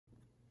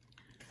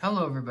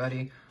Hello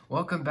everybody,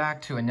 welcome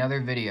back to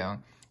another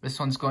video. This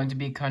one's going to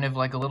be kind of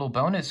like a little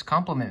bonus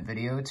compliment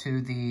video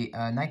to the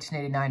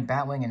 1989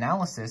 Batwing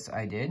analysis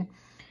I did.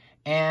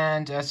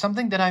 And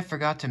something that I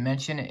forgot to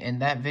mention in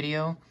that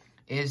video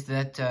is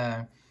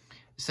that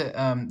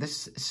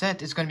this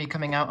set is going to be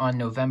coming out on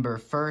November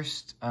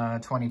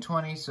 1st,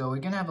 2020. So we're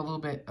going to have a little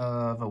bit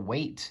of a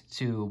wait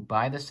to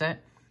buy the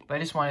set, but I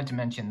just wanted to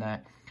mention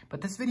that.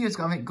 But this video is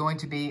going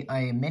to be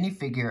a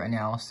minifigure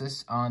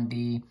analysis on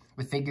the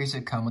figures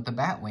that come with the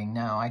Batwing.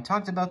 Now, I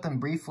talked about them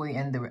briefly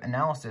in the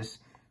analysis,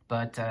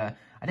 but I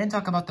didn't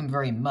talk about them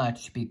very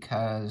much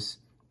because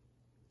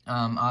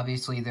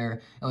obviously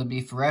it would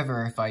be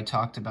forever if I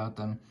talked about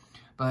them.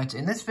 But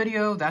in this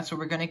video, that's what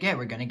we're going to get.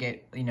 We're going to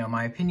get, you know,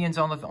 my opinions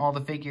on all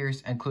the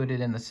figures included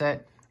in the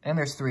set, and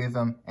there's 3 of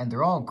them, and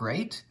they're all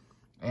great.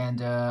 And,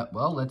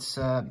 well, let's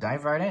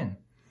dive right in.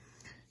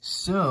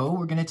 So,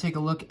 we're going to take a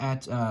look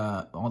at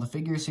all the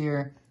figures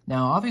here.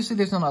 Now, obviously,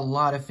 there's not a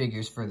lot of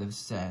figures for this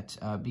set,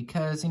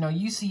 because, you know,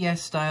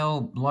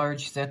 UCS-style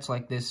large sets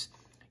like this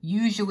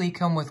usually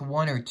come with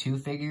 1 or 2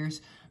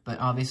 figures, but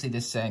obviously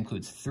this set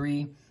includes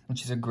 3,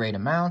 which is a great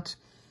amount.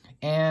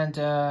 And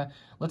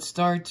let's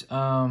start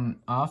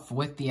off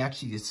with the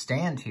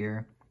stand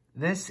here.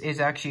 This is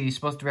actually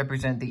supposed to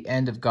represent the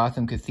end of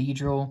Gotham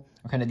Cathedral,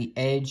 or kind of the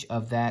edge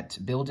of that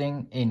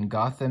building in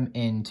Gotham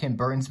in Tim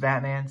Burton's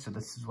Batman. So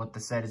this is what the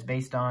set is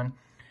based on.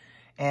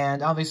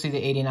 And obviously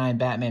the '89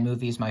 Batman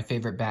movie is my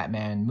favorite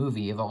Batman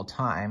movie of all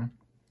time.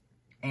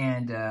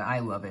 And I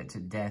love it to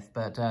death.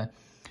 But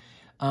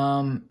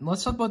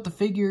let's talk about the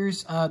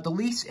figures. The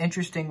least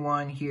interesting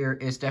one here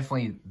is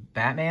definitely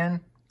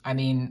Batman. I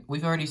mean,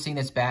 we've already seen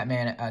this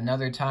Batman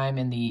another time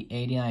in the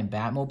 '89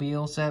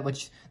 Batmobile set,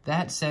 which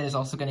that set is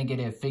also going to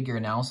get a figure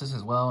analysis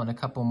as well in a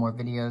couple more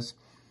videos.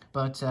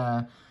 But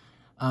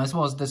as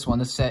well as this one,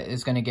 this set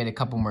is going to get a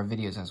couple more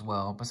videos as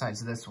well,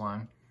 besides this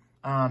one.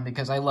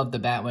 Because I love the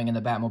Batwing and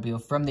the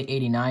Batmobile from the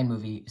 '89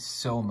 movie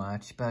so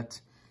much.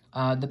 But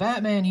the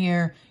Batman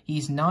here,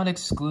 he's not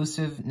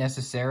exclusive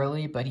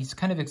necessarily, but he's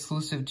kind of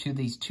exclusive to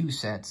these 2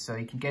 sets. So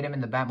you can get him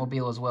in the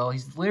Batmobile as well.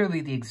 He's literally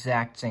the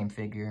exact same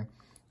figure.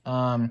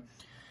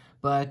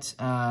 This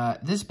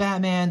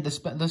Batman,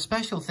 the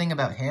special thing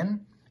about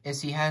him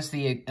is he has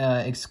the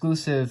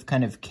exclusive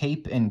kind of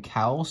cape and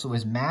cowl. So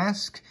his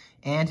mask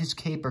and his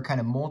cape are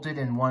kind of molded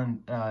in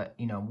one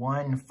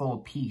full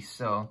piece.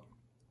 So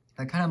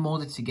they're kind of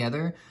molded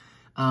together.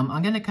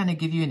 I'm going to kind of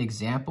give you an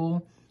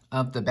example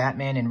of the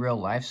Batman in real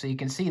life. So you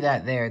can see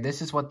that there.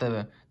 This is what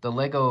the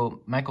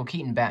Lego Michael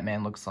Keaton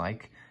Batman looks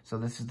like. So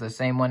this is the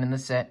same one in the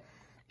set.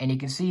 And you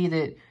can see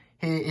that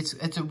it's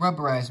a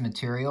rubberized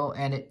material,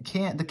 and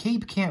the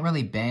cape can't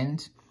really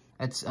bend.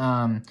 It's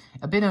a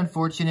bit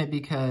unfortunate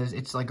because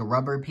it's like a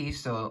rubber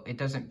piece, so it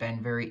doesn't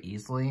bend very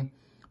easily.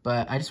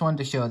 But I just wanted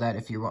to show that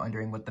if you're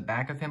wondering what the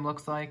back of him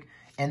looks like.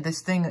 And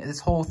this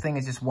whole thing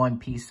is just one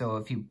piece, so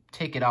if you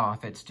take it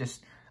off, it's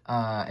just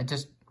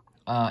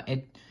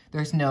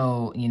there's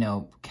no, you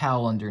know,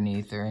 cowl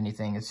underneath or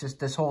anything. It's just,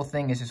 this whole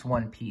thing is just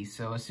one piece.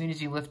 So as soon as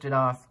you lift it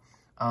off,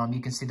 you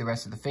can see the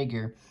rest of the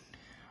figure.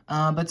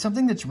 But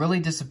something that's really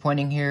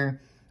disappointing here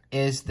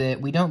is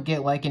that we don't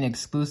get, like, an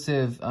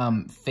exclusive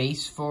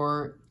face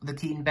for the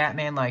Keaton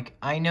Batman. Like,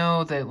 I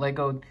know that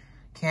Lego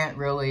can't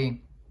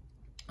really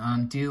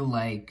do,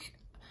 like,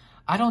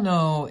 I don't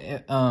know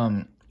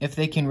if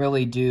they can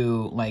really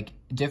do, like,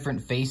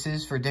 different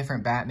faces for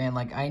different Batman.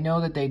 Like, I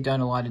know that they've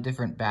done a lot of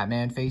different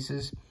Batman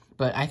faces,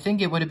 but I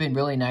think it would have been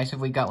really nice if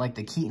we got, like,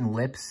 the Keaton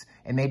lips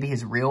and maybe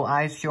his real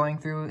eyes showing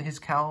through his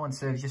cowl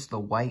instead of just the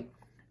white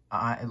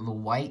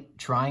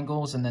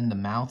triangles and then the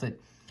mouth.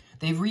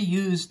 They've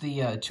reused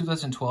the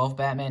 2012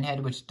 Batman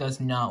head, which does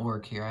not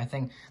work here. I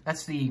think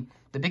that's the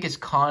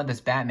biggest con of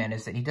this Batman,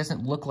 is that he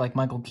doesn't look like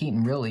Michael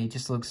Keaton, really. He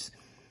just looks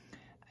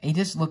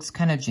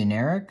kind of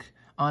generic,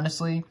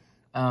 honestly.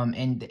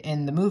 And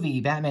in the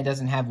movie, Batman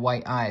doesn't have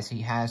white eyes.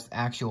 He has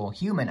actual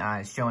human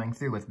eyes showing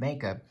through with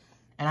makeup.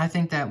 And I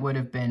think that would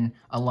have been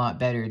a lot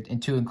better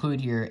to include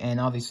here, and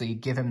obviously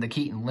give him the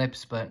Keaton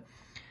lips, but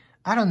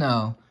I don't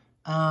know.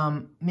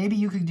 Maybe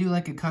you could do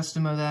like a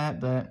custom of that,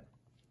 but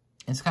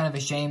it's kind of a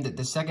shame that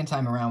the second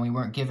time around we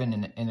weren't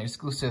given an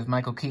exclusive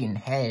Michael Keaton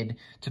head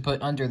to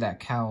put under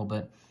that cowl,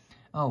 but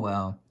oh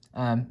well.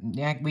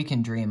 Yeah, we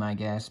can dream, I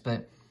guess.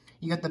 But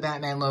you got the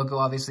Batman logo,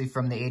 obviously,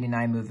 from the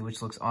 '89 movie,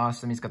 which looks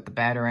awesome. He's got the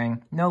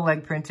Batarang. No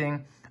leg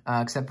printing,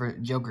 except for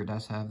Joker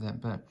does have that,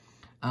 but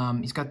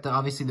he's got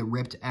obviously the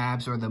ripped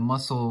abs or the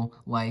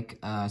muscle-like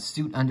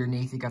suit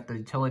underneath. He got the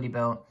utility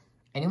belt.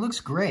 And he looks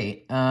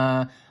great.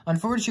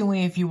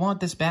 Unfortunately, if you want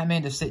this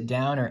Batman to sit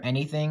down or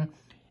anything,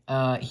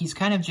 he's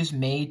kind of just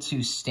made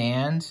to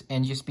stand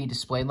and just be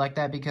displayed like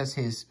that because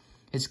his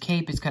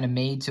cape is kind of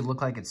made to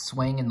look like it's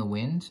swaying in the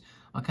wind.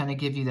 I'll kind of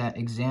give you that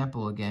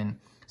example again.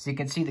 So you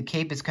can see the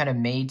cape is kind of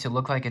made to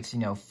look like it's, you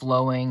know,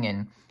 flowing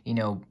and, you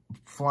know,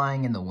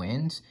 flying in the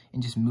wind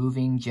and just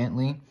moving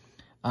gently.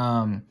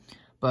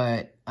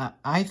 But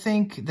I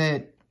think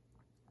that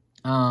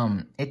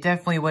it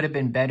definitely would have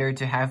been better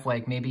to have,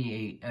 like,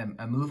 maybe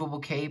a movable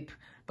cape,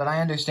 but I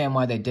understand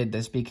why they did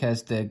this,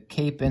 because the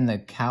cape and the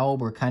cowl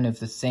were kind of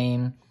the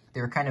same.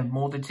 They were kind of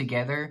molded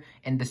together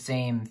in the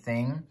same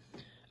thing.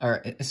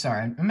 Or,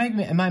 sorry,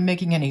 am I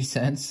making any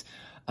sense?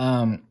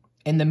 In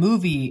the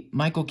movie,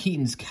 Michael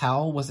Keaton's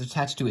cowl was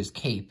attached to his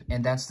cape,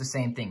 and that's the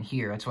same thing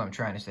here. That's what I'm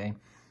trying to say.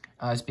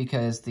 It's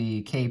because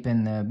the cape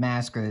and the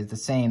mask are the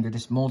same. They're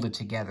just molded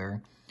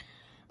together,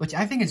 which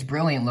I think is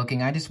brilliant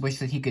looking. I just wish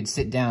that he could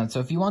sit down. So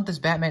if you want this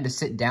Batman to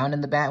sit down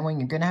in the Batwing,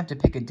 you're going to have to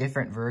pick a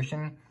different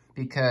version,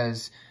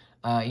 because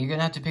you're going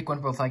to have to pick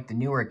one with, like, the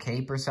newer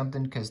cape or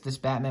something, because this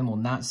Batman will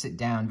not sit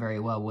down very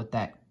well with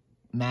that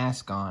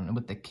mask on,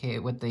 with the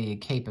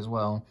cape as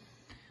well.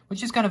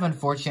 Which is kind of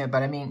unfortunate,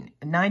 but I mean,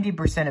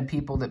 90% of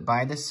people that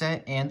buy this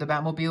set and the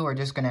Batmobile are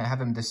just going to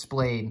have him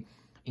displayed,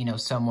 you know,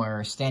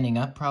 somewhere standing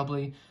up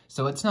probably.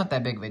 So it's not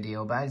that big of a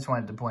deal, but I just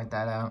wanted to point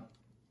that out.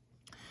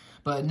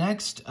 But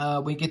next,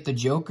 we get the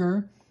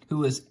Joker,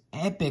 who is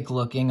epic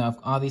looking.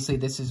 Obviously,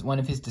 this is one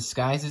of his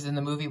disguises in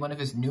the movie, one of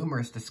his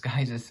numerous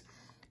disguises.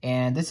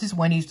 And this is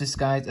when he's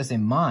disguised as a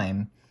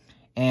mime.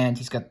 And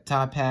he's got the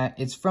top hat.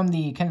 It's from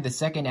the kind of the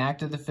second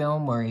act of the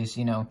film where he's,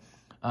 you know,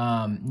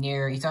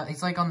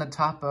 he's like on the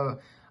top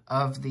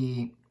of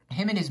him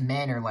and his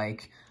men are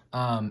like,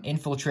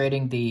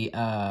 infiltrating the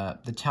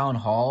town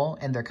hall,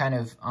 and they're kind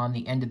of on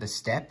the end of the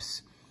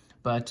steps.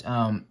 But,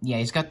 yeah,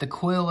 he's got the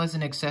quill as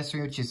an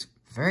accessory, which is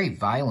very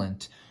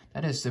violent.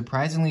 That is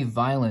surprisingly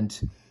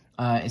violent,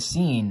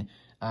 scene.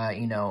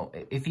 You know,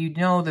 if you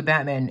know the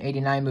Batman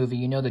 '89 movie,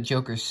 you know the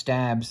Joker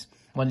stabs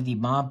one of the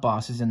mob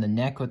bosses in the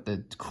neck with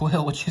the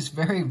quill, which is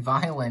very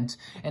violent,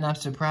 and I'm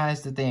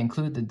surprised that they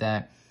included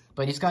that.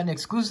 But he's got an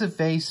exclusive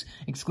face,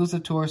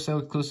 exclusive torso,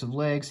 exclusive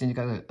legs, and he's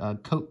got a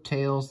coat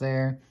tails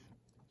there.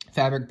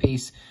 Fabric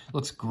piece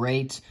looks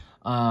great.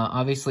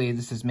 Obviously,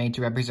 this is made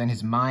to represent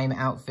his mime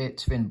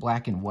outfit in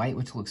black and white,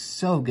 which looks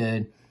so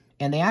good.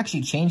 And they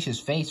actually changed his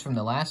face from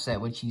the last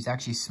set, which he's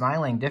actually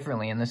smiling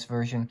differently in this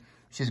version,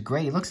 which is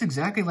great. He looks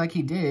exactly like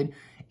he did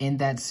in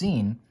that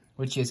scene,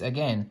 which is,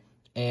 again,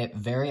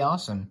 very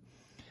awesome.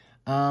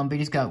 But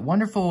he's got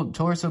wonderful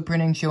torso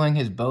printing showing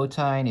his bow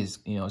tie and his,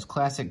 you know, his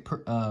classic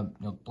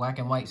black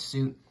and white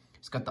suit.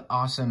 He's got the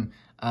awesome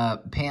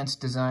pants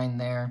design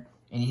there.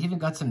 And he's even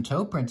got some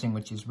toe printing,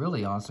 which is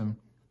really awesome.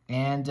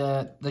 And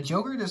the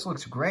Joker just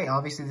looks great.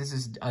 Obviously, this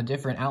is a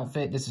different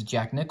outfit. This is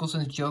Jack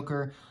Nicholson's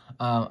Joker,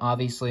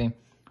 obviously.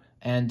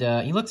 And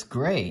he looks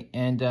great.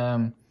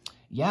 And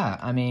yeah,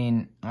 I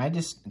mean, I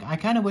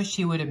kind of wish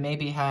he would have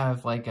maybe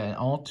have like an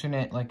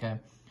alternate, like a...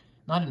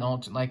 Not an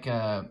alt, like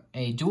a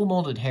dual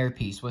molded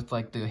hairpiece with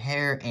like the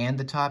hair and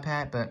the top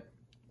hat, but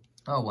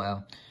oh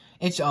well.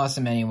 It's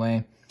awesome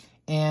anyway.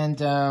 And,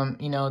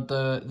 you know,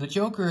 the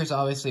Joker is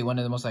obviously one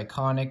of the most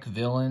iconic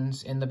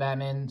villains in the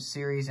Batman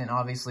series, and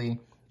obviously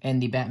in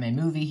the Batman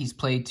movie, he's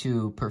played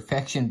to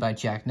perfection by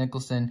Jack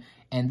Nicholson,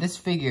 and this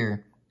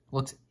figure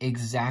looks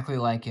exactly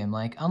like him.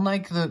 Like,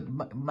 unlike the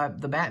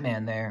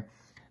Batman there,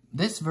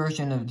 this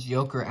version of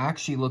Joker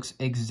actually looks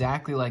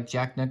exactly like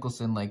Jack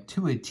Nicholson, like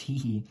to a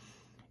T.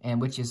 And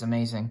which is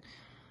amazing.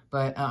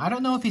 But I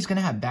don't know if he's going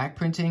to have back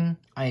printing.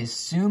 I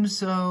assume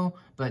so,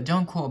 but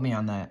don't quote me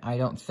on that. I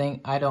don't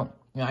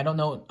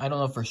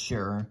know for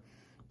sure.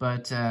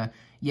 But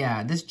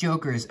yeah, this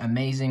Joker is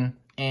amazing.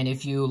 And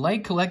if you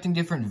like collecting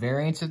different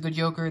variants of the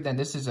Joker, then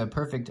this is a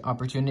perfect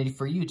opportunity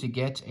for you to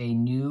get a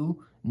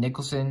new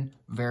Nicholson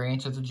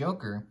variant of the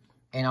Joker.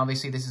 And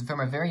obviously this is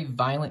from a very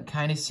violent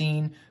kind of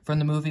scene from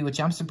the movie,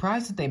 which I'm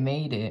surprised that they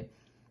made it.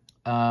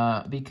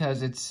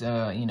 Because it's,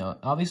 you know,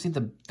 obviously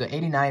the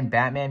 '89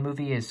 Batman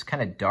movie is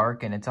kind of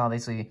dark, and it's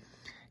obviously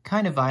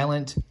kind of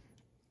violent.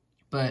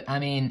 But, I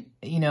mean,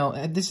 you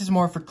know, this is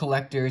more for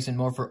collectors and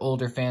more for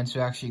older fans who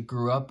actually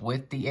grew up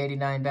with the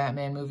 '89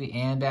 Batman movie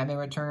and Batman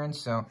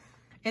Returns. So,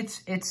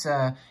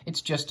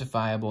 it's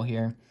justifiable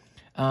here.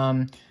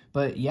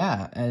 But,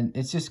 yeah, and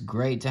it's just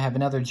great to have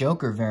another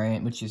Joker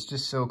variant, which is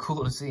just so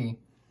cool to see.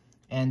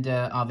 And,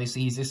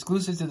 obviously, he's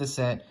exclusive to the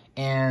set.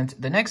 And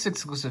the next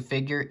exclusive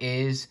figure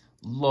is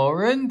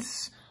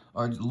Lawrence,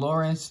 or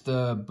Lawrence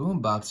the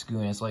Boombox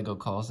Goon, as LEGO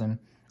calls him.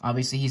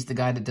 Obviously, he's the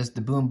guy that does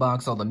the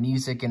boombox, all the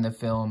music in the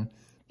film.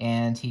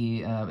 And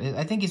he,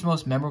 I think his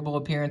most memorable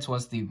appearance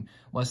was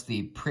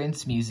the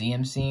Prince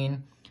Museum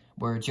scene,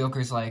 where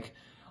Joker's like,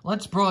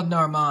 "Let's broaden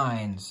our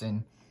minds,"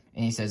 and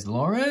he says,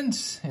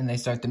 "Lawrence," and they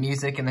start the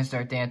music and they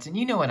start dancing.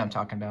 You know what I'm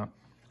talking about.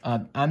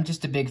 I'm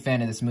just a big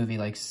fan of this movie,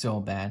 like, so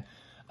bad.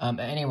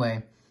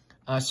 Anyway,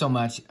 so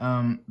much.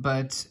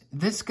 But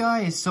this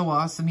guy is so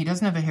awesome. He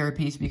doesn't have a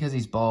hairpiece because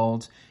he's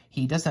bald.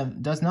 He does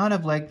not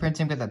have leg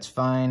printing, but that's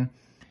fine.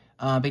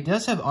 But he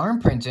does have arm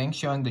printing,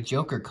 showing the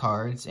Joker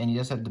cards, and he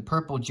does have the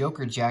purple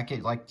Joker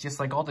jacket, just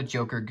like all the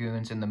Joker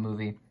goons in the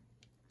movie.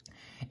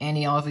 And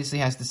he obviously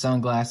has the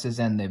sunglasses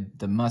and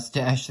the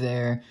mustache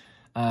there,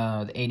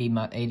 the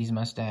 80s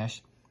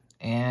mustache.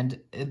 And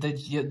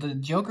the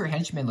Joker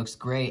henchman looks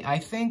great. I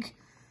think,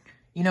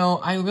 you know,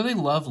 I really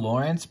love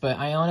Lawrence, but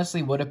I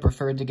honestly would have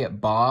preferred to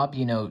get Bob,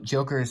 you know,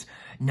 Joker's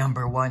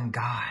 #1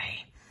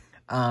 guy.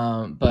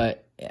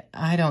 But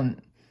I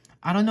don't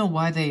I don't know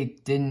why they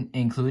didn't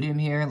include him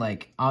here.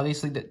 Like,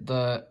 obviously,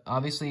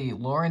 obviously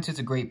Lawrence is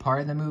a great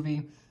part of the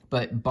movie,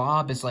 but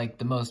Bob is, like,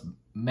 the most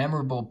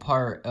memorable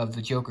part of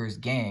the Joker's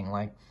gang.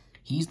 Like,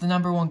 he's the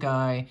 #1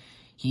 guy.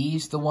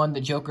 He's the one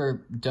that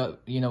Joker,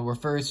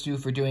 refers to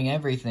for doing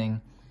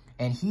everything.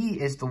 And he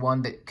is the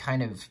one that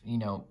kind of,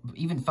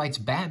 even fights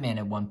Batman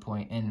at one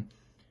point. And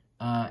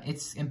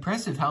it's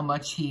impressive how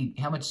much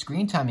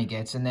screen time he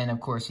gets. And then,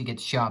 of course, he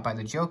gets shot by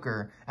the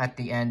Joker at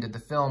the end of the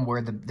film,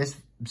 where this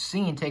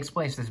scene takes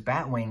place, this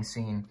Batwing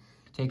scene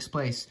takes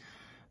place,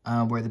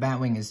 where the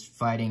Batwing is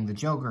fighting the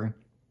Joker.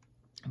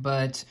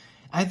 But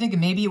I think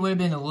maybe it would have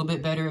been a little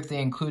bit better if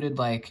they included,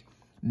 like,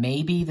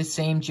 maybe the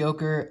same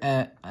Joker.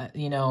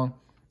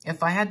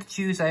 If I had to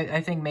choose,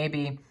 I think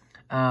maybe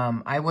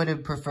I would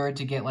have preferred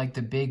to get, like,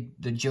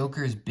 the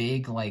Joker's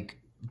big, like,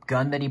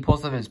 gun that he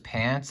pulls out of his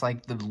pants,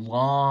 like the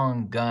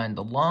long gun,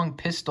 the long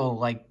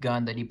pistol-like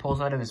gun that he pulls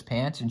out of his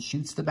pants and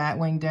shoots the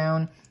Batwing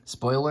down.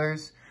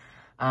 Spoilers.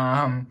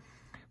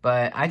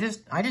 But I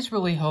just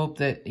really hope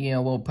that,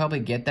 we'll probably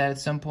get that at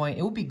some point.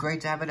 It would be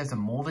great to have it as a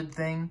molded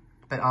thing,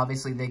 but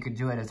obviously they could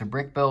do it as a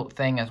brick-built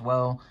thing as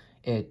well.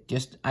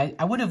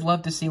 I would have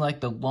loved to see, like,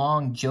 the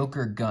long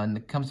Joker gun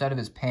that comes out of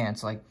his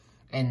pants, like,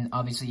 and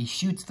obviously he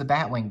shoots the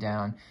Batwing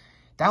down.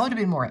 That would have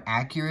been more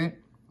accurate,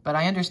 but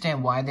I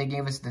understand why they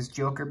gave us this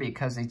Joker,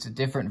 because it's a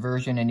different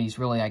version and he's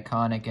really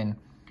iconic, and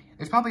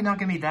there's probably not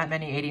going to be that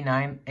many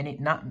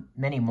not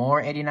many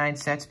more 89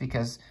 sets,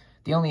 because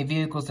the only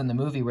vehicles in the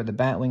movie were the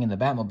Batwing and the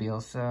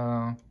Batmobile,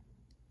 so,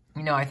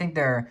 I think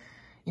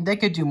they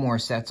could do more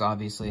sets,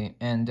 obviously,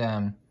 and,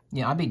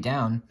 I'd be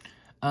down.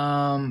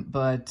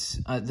 But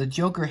the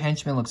Joker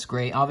henchman looks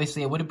great.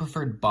 Obviously, I would have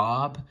preferred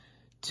Bob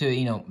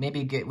to,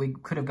 maybe we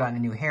could have gotten a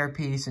new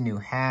hairpiece, a new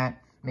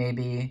hat,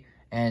 maybe,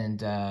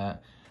 and,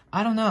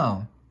 I don't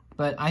know.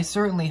 But I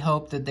certainly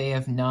hope that they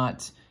have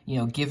not,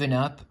 given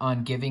up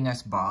on giving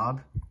us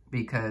Bob,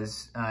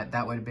 because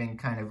that would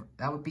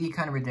be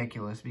kind of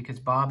ridiculous, because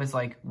Bob is,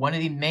 like, one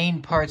of the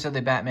main parts of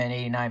the Batman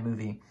 89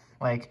 movie.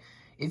 Like,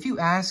 if you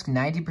ask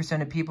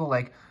 90% of people,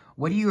 like,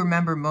 what do you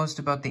remember most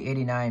about the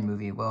 89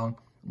 movie? Well,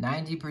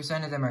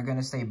 90% of them are going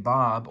to say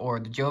Bob,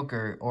 or the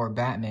Joker, or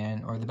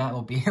Batman, or the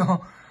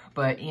Batmobile.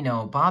 But,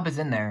 Bob is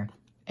in there.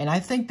 And I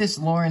think this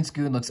Lawrence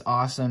Goon looks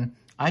awesome.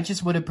 I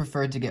just would have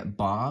preferred to get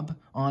Bob,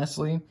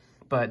 honestly.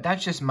 But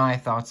that's just my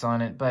thoughts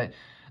on it. But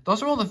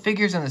those are all the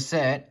figures in the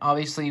set.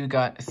 Obviously, you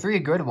got 3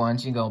 good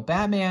ones. You go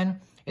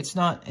Batman. It's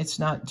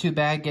not too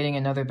bad getting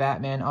another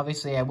Batman.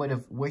 Obviously, I would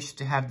have wished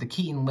to have the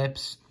Keaton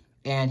lips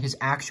and his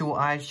actual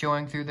eyes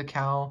showing through the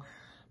cowl.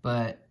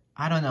 But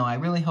I don't know. I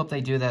really hope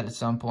they do that at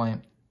some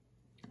point.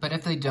 But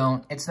if they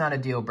don't, it's not a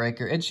deal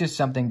breaker. It's just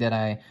something that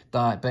I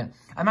thought. But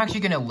I'm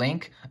actually going to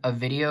link a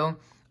video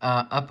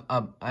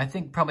I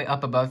think probably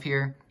up above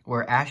here,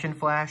 where Ash and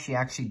Flash,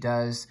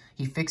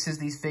 he fixes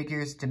these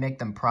figures to make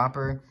them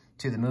proper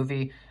to the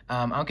movie.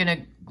 I'm going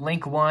to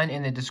link one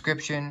in the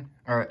description,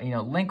 or,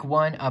 link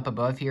one up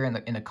above here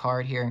in the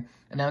card here.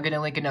 And I'm going to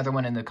link another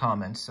one in the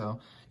comments. So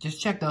just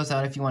check those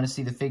out if you want to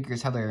see the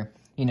figures, how they're,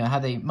 how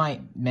they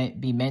might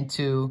be meant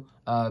to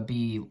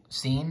be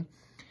seen.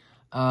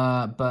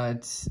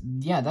 But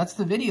yeah, that's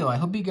the video. I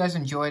hope you guys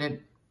enjoyed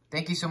it.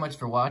 Thank you so much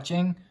for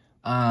watching.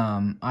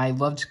 I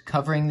loved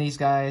covering these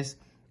guys,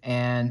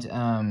 and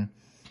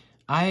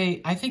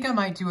I think I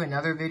might do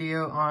another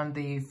video on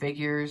the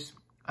figures,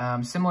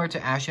 similar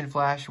to Ash and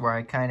Flash, where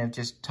I kind of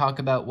just talk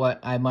about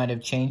what I might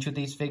have changed with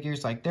these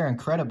figures. Like, they're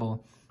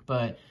incredible,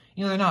 but,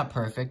 they're not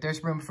perfect.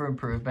 There's room for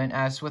improvement,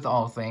 as with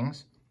all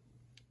things.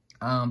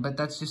 But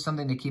that's just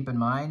something to keep in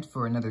mind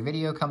for another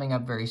video coming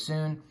up very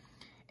soon.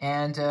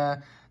 And,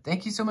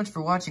 thank you so much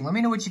for watching. Let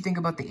me know what you think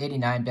about the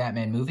 89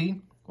 Batman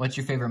movie. What's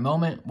your favorite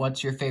moment?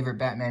 What's your favorite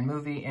Batman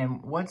movie?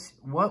 And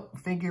what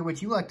figure would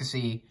you like to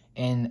see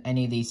in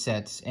any of these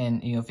sets?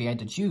 And, if you had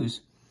to choose.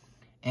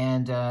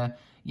 And,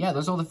 yeah,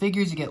 those are all the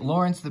figures. You get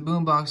Lawrence the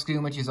Boombox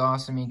Goon, which is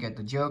awesome. You get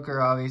the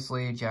Joker,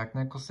 obviously, Jack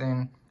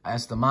Nicholson.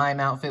 As the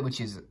Mime outfit,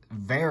 which is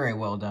very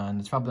well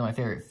done. It's probably my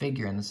favorite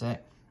figure in the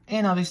set.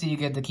 And, obviously, you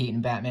get the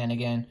Keaton Batman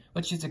again,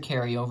 which is a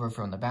carryover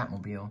from the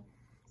Batmobile.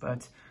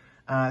 But,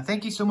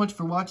 thank you so much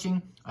for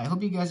watching. I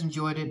hope you guys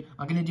enjoyed it.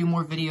 I'm going to do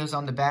more videos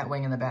on the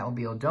Batwing and the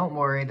Batmobile. Don't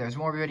worry, there's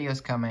more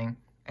videos coming.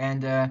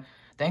 And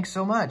thanks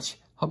so much.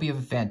 Hope you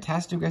have a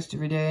fantastic rest of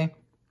your day.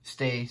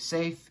 Stay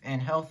safe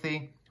and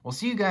healthy. We'll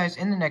see you guys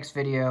in the next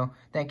video.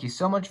 Thank you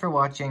so much for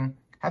watching.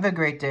 Have a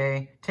great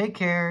day. Take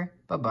care.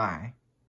 Bye-bye.